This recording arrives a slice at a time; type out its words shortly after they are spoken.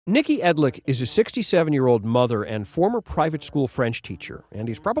Nikki Edlick is a 67-year-old mother and former private school French teacher, and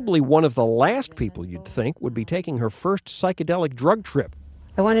he's probably one of the last people you'd think would be taking her first psychedelic drug trip.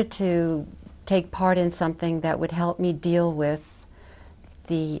 I wanted to take part in something that would help me deal with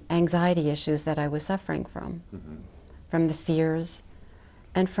the anxiety issues that I was suffering from the fears,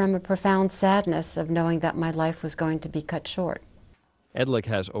 and from a profound sadness of knowing that my life was going to be cut short. Edlick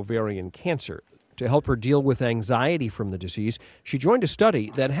has ovarian cancer. To help her deal with anxiety from the disease, she joined a study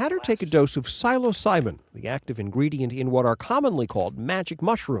that had her take a dose of psilocybin, the active ingredient in what are commonly called magic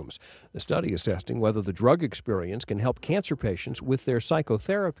mushrooms. The study is testing whether the drug experience can help cancer patients with their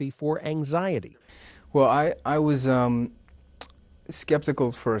psychotherapy for anxiety. Well, I was skeptical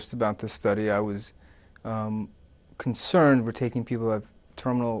at first about this study. I was concerned we're taking people who have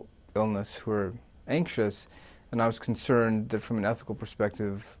terminal illness who are anxious, and I was concerned that from an ethical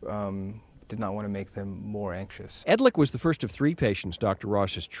perspective, did not want to make them more anxious. Edlick was the first of 3 patients Dr.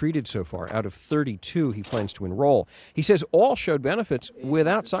 Ross has treated so far, out of 32 he plans to enroll. He says all showed benefits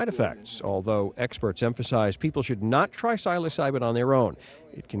without side effects, although experts emphasize people should not try psilocybin on their own.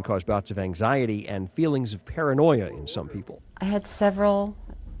 It can cause bouts of anxiety and feelings of paranoia in some people. I had several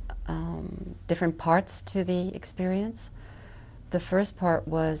different parts to the experience. The first part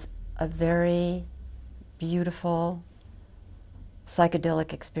was a very beautiful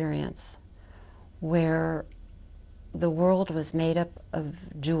psychedelic experience, where the world was made up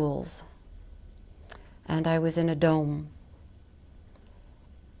of jewels, and I was in a dome.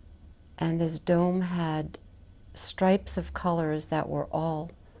 And this dome had stripes of colors that were all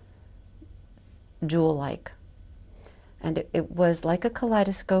jewel-like. And it was like a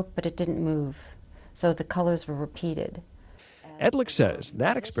kaleidoscope, but it didn't move, so the colors were repeated. Edlick says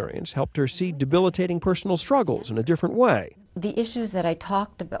that experience helped her see debilitating personal struggles in a different way. The issues that I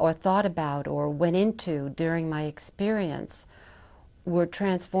talked about or thought about or went into during my experience were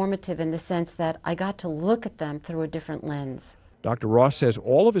transformative in the sense that I got to look at them through a different lens. Dr. Ross says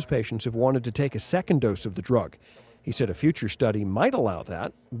all of his patients have wanted to take a second dose of the drug. He said a future study might allow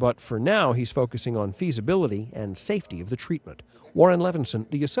that, but for now he's focusing on feasibility and safety of the treatment. Warren Levinson,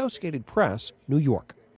 The Associated Press, New York.